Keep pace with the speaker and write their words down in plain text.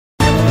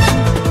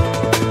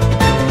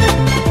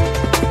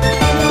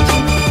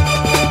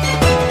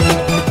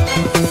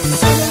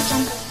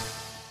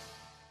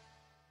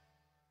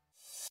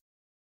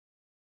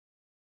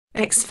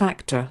X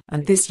Factor,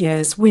 and this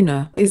year's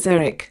winner is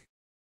Eric.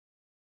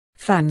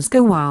 Fans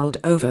go wild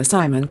over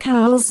Simon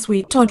Cowell's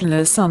sweet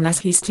toddler son as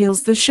he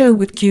steals the show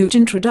with cute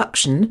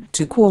introduction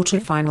to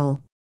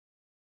quarterfinal.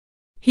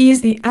 He is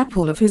the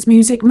apple of his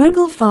music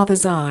mogul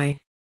father's eye.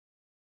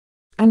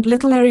 And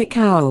little Eric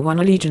Cowell won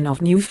a legion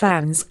of new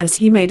fans as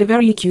he made a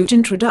very cute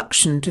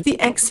introduction to the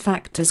X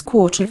Factor's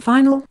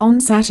quarterfinal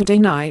on Saturday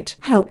night,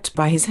 helped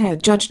by his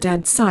head judge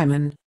dad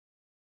Simon.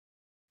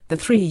 The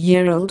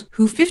 3-year-old,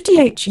 who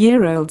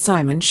 58-year-old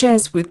Simon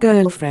shares with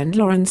girlfriend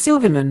Lauren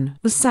Silverman,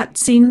 was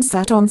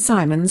sat on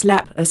Simon's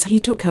lap as he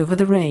took over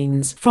the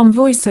reins from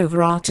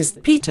voiceover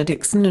artist Peter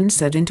Dixon and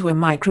said into a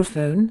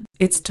microphone,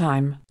 "It's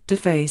time to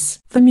face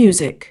the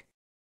music."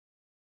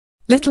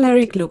 Little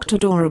Eric looked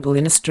adorable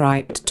in a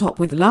striped top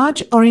with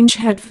large orange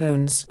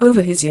headphones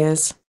over his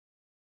ears.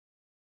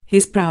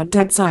 His proud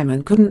dad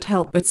Simon couldn't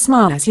help but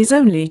smile as his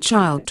only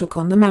child took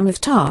on the mammoth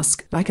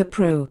task like a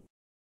pro.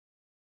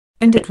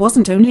 And it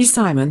wasn't only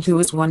Simon who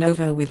was won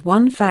over, with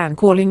one fan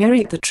calling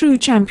Eric the true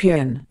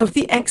champion of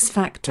the X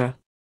Factor.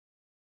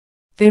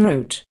 They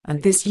wrote,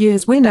 "And this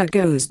year's winner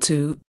goes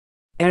to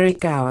Eric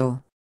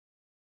Cowell.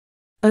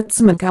 At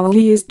Simon Cowell,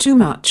 he is too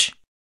much."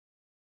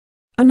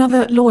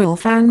 Another loyal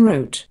fan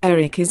wrote,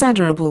 "Eric is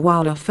adorable,"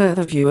 while a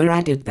further viewer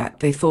added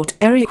that they thought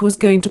Eric was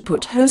going to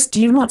put host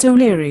Dermot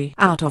O'Leary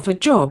out of a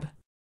job.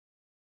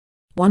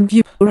 One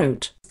viewer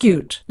wrote,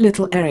 "Cute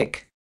little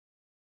Eric.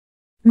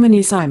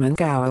 Mini Simon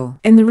Cowell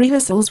in the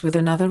rehearsals," with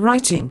another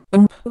writing,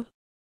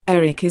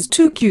 "Eric is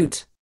too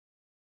cute.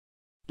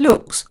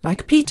 Looks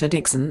like Peter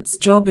Dixon's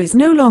job is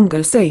no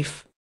longer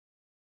safe."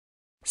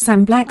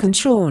 Sam Black and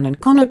Sean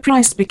and Connor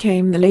Price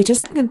became the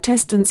latest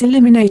contestants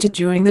eliminated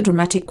during the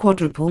dramatic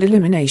quadruple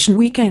elimination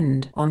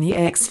weekend on the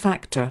X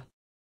Factor.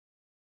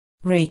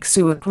 Rake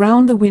Sewer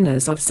crowned the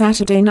winners of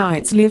Saturday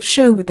night's live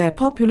show with their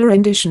popular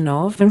rendition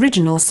of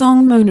original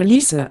song Mona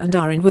Lisa, and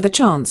are in with a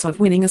chance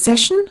of winning a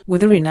session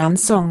with a renowned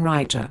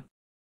songwriter.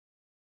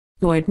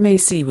 Lloyd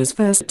Macy was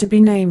first to be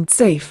named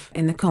safe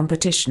in the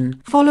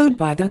competition, followed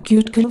by the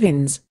cute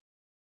Calvins.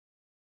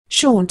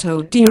 Sean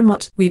told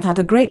Dermot, "We've had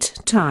a great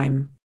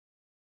time.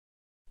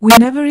 We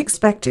never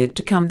expected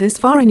to come this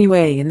far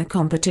anyway in the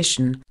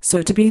competition,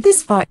 so to be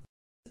this far,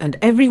 and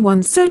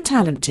everyone's so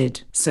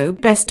talented, so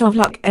best of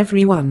luck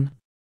everyone."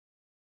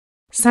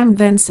 Sam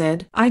then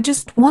said, "I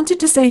just wanted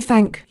to say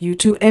thank you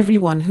to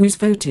everyone who's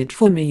voted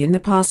for me in the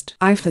past.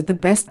 I've had the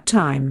best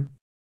time.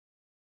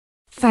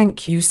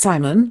 Thank you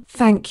Simon,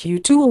 thank you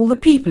to all the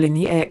people in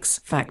the X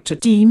Factor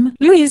team.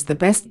 Louis is the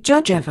best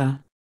judge ever.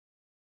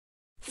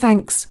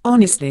 Thanks,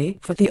 honestly,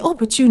 for the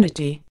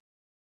opportunity.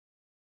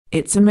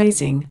 It's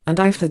amazing, and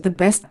I've had the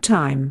best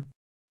time."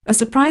 A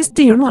surprised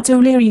Dermot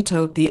O'Leary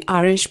told the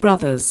Irish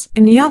brothers,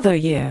 "In the other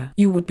year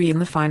you would be in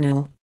the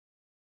final."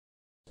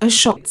 A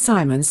shocked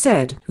Simon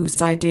said,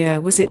 "Whose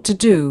idea was it to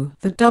do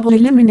the double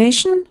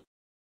elimination?"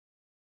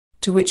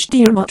 To which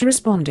Dermot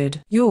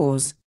responded,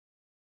 "Yours."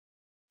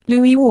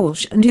 Louis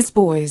Walsh and his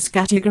boys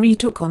category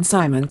took on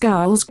Simon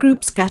Cowell's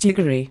group's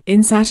category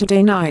in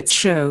Saturday night's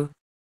show.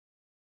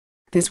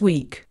 This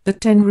week, the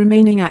 10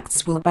 remaining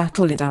acts will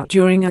battle it out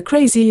during a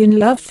crazy in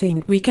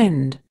love-themed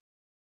weekend.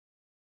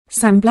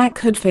 Sam Black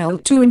had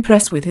failed to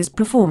impress with his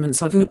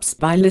performance of Oops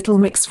by Little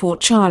Mix for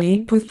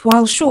Charlie Puth,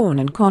 while Sean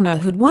and Connor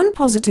had won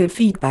positive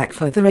feedback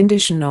for the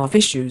rendition of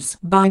Issues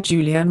by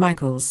Julia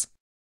Michaels.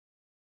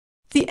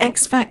 The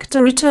X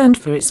Factor returned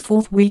for its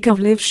 4th week of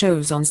live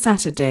shows on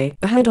Saturday,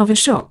 ahead of a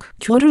shock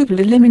quadruple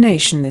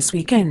elimination this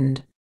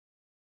weekend.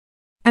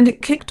 And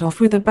it kicked off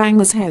with a bang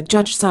as head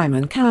judge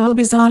Simon Cowell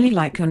bizarrely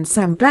likened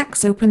Sam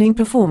Black's opening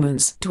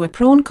performance to a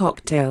prawn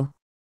cocktail.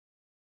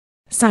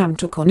 Sam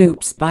took on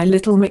Oops by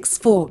Little Mix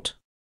fought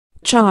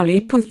Charlie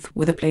Puth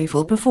with a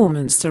playful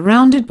performance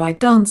surrounded by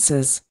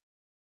dancers.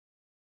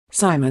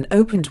 Simon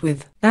opened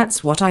with,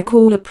 "That's what I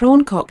call a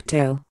prawn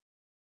cocktail.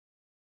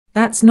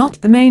 That's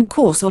not the main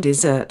course or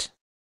dessert.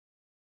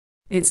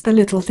 It's the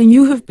little thing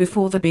you have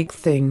before the big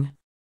thing.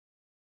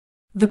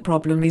 The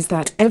problem is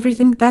that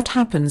everything that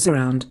happens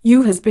around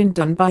you has been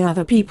done by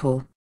other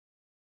people."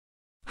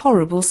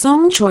 Horrible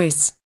song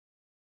choice.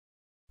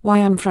 Why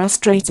I'm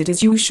frustrated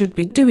is you should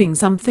be doing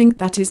something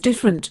that is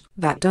different,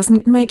 that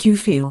doesn't make you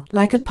feel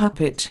like a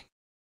puppet.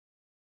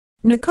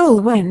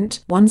 Nicole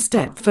went one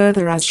step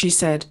further as she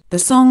said, "The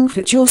song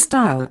fit your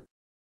style.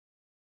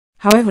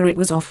 However, it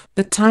was off,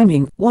 the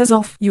timing was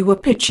off, you were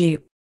pitchy.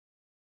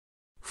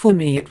 For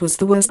me it was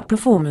the worst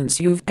performance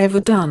you've ever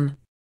done."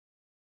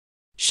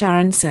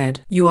 Sharon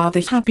said, "You are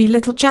the happy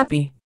little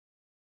chappy.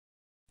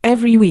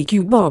 Every week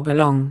you bob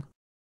along.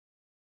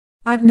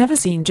 I've never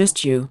seen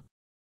just you.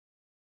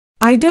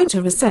 I don't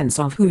have a sense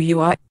of who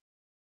you are.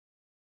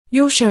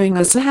 You're showing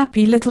us a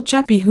happy little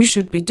chappy who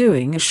should be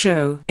doing a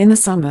show in the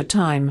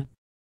summertime."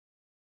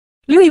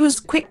 Louis was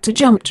quick to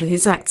jump to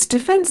his act's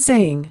defense,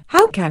 saying,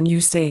 "How can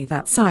you say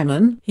that,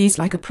 Simon? He's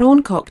like a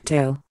prawn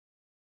cocktail.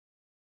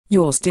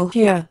 You're still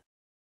here.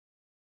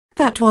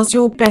 That was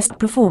your best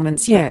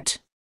performance yet."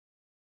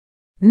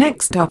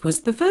 Next up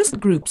was the first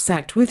group's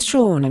act with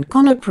Sean and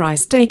Connor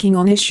Price taking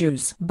on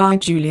Issues by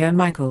Julia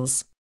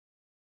Michaels.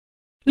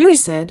 Louis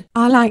said,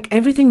 I like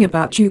everything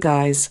about you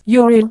guys.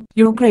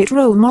 You're great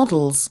role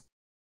models.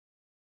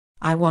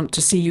 I want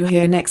to see you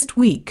here next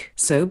week,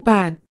 so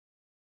bad.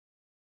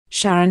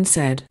 Sharon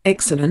said,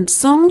 excellent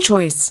song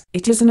choice.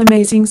 It is an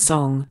amazing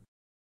song.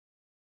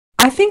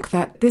 I think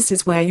that this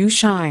is where you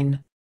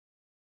shine.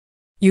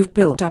 You've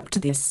built up to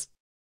this.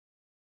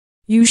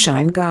 You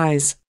shine,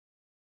 guys.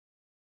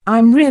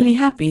 I'm really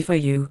happy for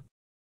you.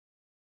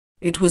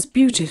 It was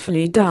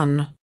beautifully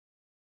done.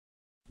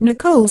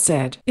 Nicole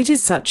said, it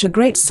is such a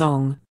great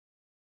song.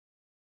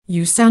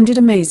 You sounded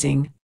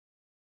amazing.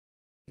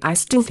 I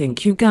still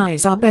think you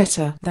guys are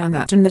better than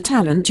that, and the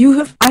talent you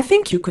have. I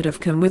think you could have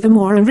come with a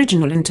more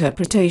original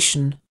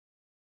interpretation.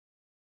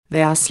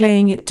 They are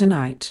slaying it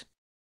tonight.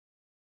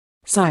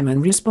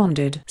 Simon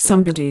responded,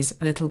 somebody's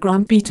a little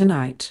grumpy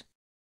tonight.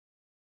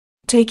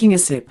 Taking a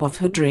sip of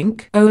her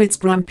drink, oh, it's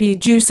grumpy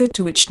juicer,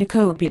 to which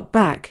Nicole beat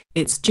back,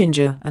 it's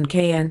ginger and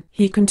cayenne.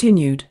 He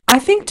continued, I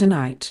think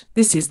tonight,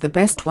 this is the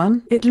best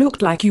one. It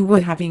looked like you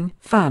were having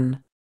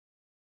fun.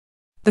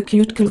 The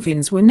cute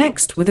Calvins were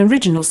next with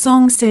original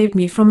song Save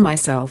Me From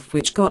Myself,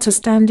 which got a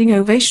standing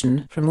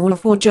ovation from all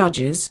 4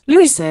 judges.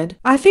 Louis said,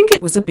 I think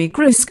it was a big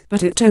risk,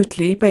 but it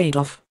totally paid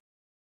off.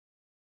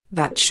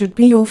 That should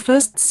be your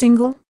first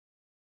single?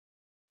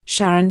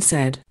 Sharon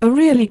said, a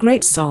really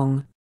great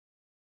song.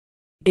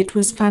 It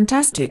was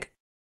fantastic.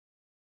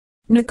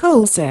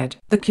 Nicole said,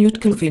 the cute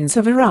Calvins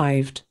have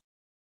arrived.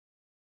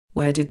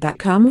 Where did that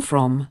come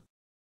from?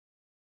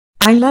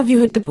 I love you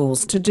had the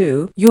balls to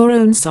do your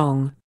own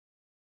song.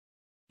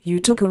 You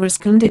took a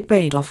risk and it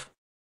paid off.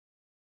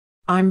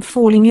 I'm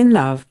falling in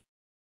love.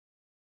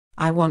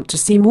 I want to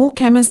see more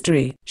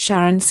chemistry,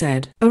 Sharon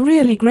said, a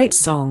really great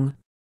song.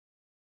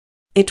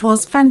 It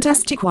was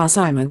fantastic, while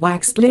Simon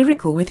waxed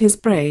lyrical with his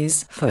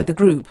praise for the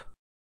group.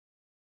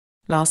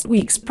 Last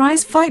week's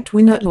prize fight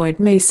winner Lloyd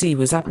Macy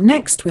was up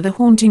next with a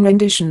haunting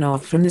rendition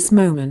of From This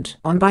Moment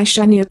On by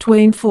Shania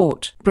Twain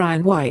fought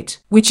Brian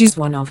White, which is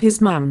one of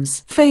his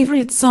mum's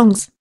favorite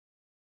songs.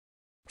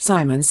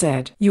 Simon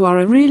said, you are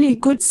a really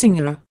good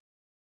singer.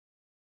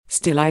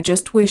 Still, I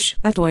just wish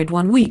that Lloyd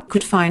one week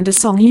could find a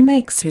song he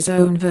makes his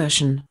own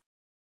version.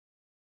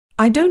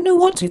 I don't know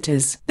what it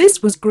is.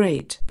 This was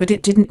great, but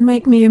it didn't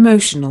make me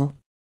emotional.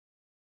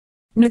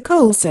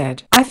 Nicole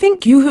said, I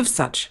think you have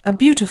such a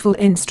beautiful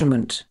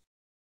instrument.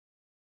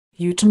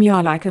 You to me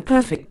are like a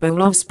perfect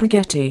bowl of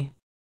spaghetti.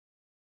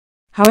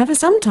 However,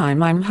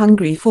 sometime I'm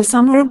hungry for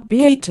some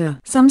arrabbiata,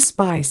 some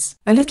spice,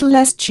 a little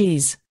less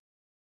cheese.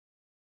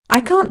 I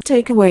can't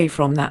take away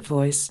from that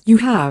voice you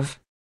have.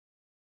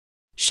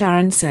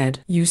 Sharon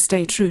said, you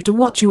stay true to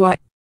what you are.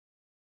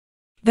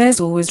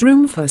 There's always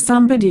room for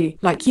somebody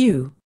like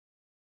you.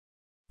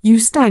 You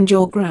stand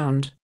your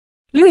ground.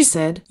 Louis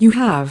said, you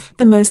have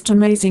the most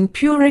amazing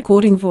pure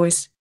recording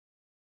voice.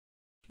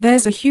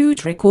 There's a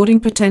huge recording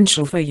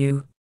potential for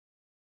you.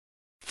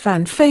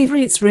 Fan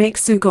favorites Eric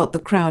Cowell got the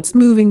crowds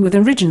moving with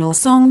original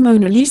song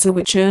Mona Lisa,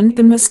 which earned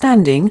them a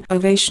standing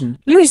ovation.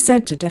 Louis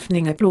said to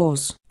deafening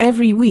applause,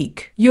 every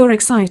week, you're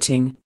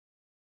exciting.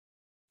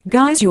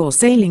 Guys, you're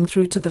sailing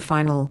through to the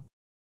final.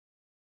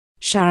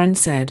 Sharon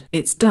said,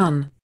 it's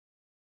done.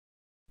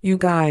 You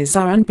guys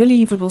are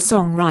unbelievable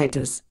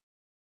songwriters.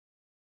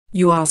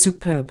 You are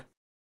superb.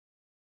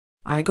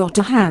 I got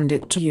to hand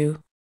it to you.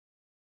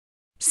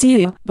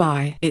 See ya,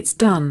 bye, it's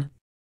done.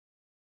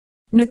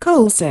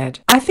 Nicole said,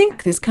 I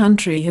think this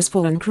country has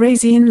fallen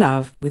crazy in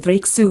love with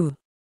Eric Cowell.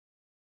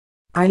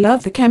 I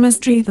love the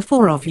chemistry the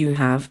 4 of you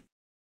have.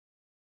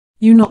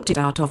 You knocked it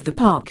out of the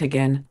park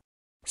again.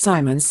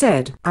 Simon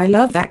said, I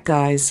love that,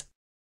 guys.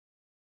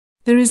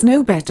 There is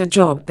no better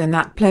job than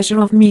that pleasure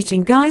of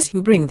meeting guys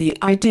who bring the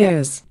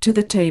ideas to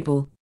the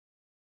table.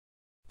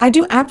 I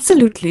do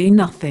absolutely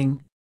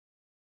nothing.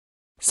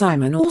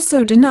 Simon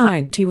also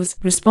denied he was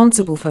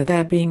responsible for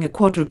there being a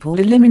quadruple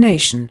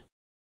elimination.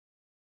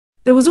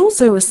 There was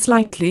also a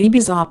slightly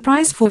bizarre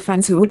prize for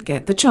fans who would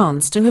get the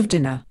chance to have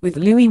dinner with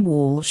Louis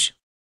Walsh.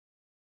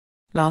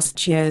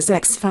 Last year's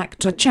X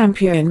Factor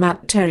champion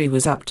Matt Terry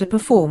was up to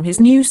perform his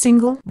new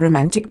single,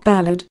 romantic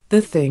ballad, The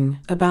Thing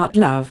About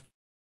Love.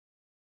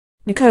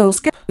 Nicole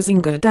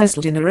Scherzinger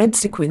dazzled in a red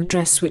sequin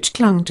dress which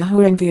clung to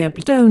her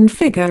enviably toned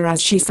figure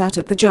as she sat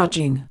at the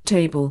judging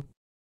table.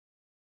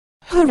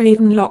 Her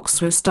raven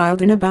locks were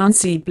styled in a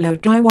bouncy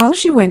blow-dry while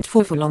she went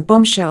for full-on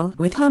bombshell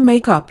with her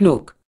makeup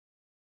look.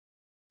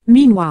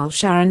 Meanwhile,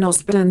 Sharon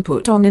Osbourne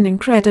put on an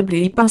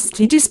incredibly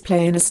busty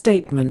display in a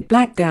statement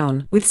black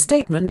gown with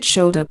statement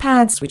shoulder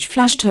pads which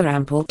flashed her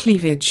ample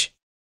cleavage.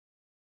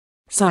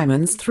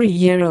 Simon's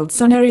 3-year-old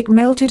son Eric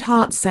melted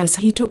hearts as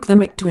he took the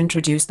mic to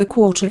introduce the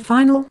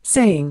quarter-final,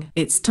 saying,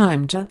 it's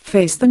time to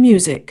face the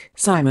music.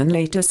 Simon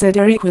later said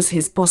Eric was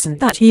his boss and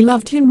that he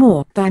loved him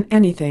more than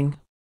anything.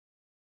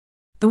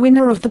 The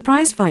winner of the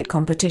prize fight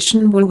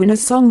competition will win a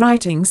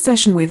songwriting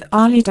session with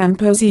Ali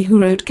Tamposi,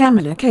 who wrote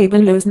Camila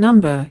Cabello's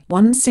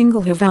 #1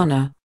 single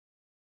Havana.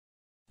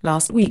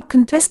 Last week,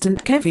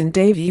 contestant Kevin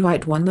Davey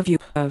White won the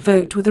viewer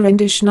vote with a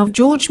rendition of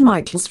George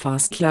Michael's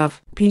Fast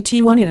Love,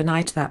 PT1, in a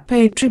night that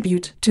paid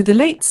tribute to the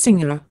late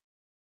singer.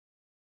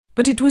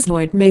 but it was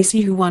Lloyd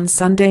Macy who won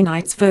Sunday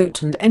night's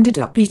vote and ended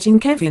up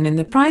beating Kevin in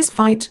the prize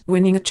fight,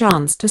 winning a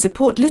chance to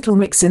support Little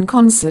Mix in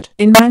concert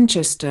in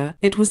Manchester.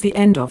 It was the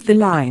end of the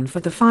line for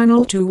the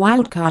final two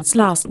wildcards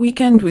last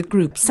weekend, with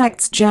groups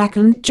acts Jack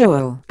and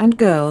Joel and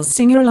girls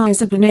singer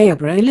Eliza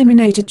Benayagra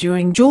eliminated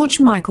during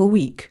George Michael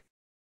week.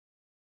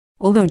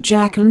 Although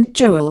Jack and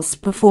Joel's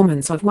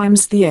performance of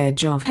Wham's The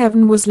Edge of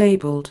Heaven was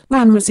labelled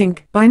 "Whamazing"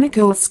 by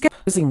Nicole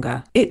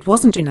Scherzinger, it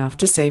wasn't enough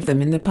to save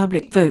them in the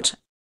public vote.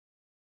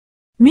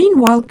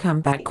 Meanwhile,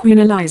 comeback queen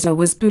Eliza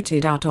was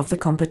booted out of the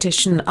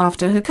competition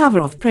after her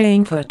cover of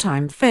Praying for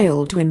Time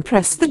failed to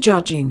impress the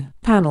judging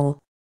panel.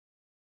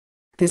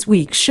 This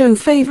week's show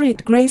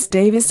favourite Grace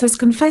Davis has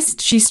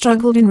confessed she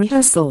struggled in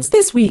rehearsals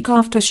this week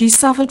after she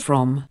suffered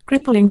from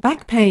crippling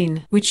back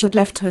pain, which had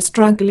left her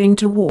struggling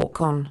to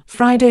walk on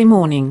Friday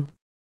morning.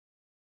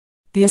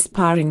 The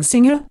aspiring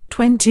singer,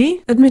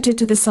 20, admitted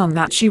to The Sun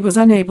that she was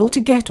unable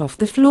to get off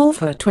the floor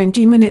for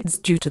 20 minutes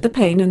due to the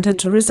pain and had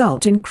to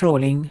result in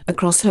crawling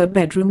across her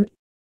bedroom.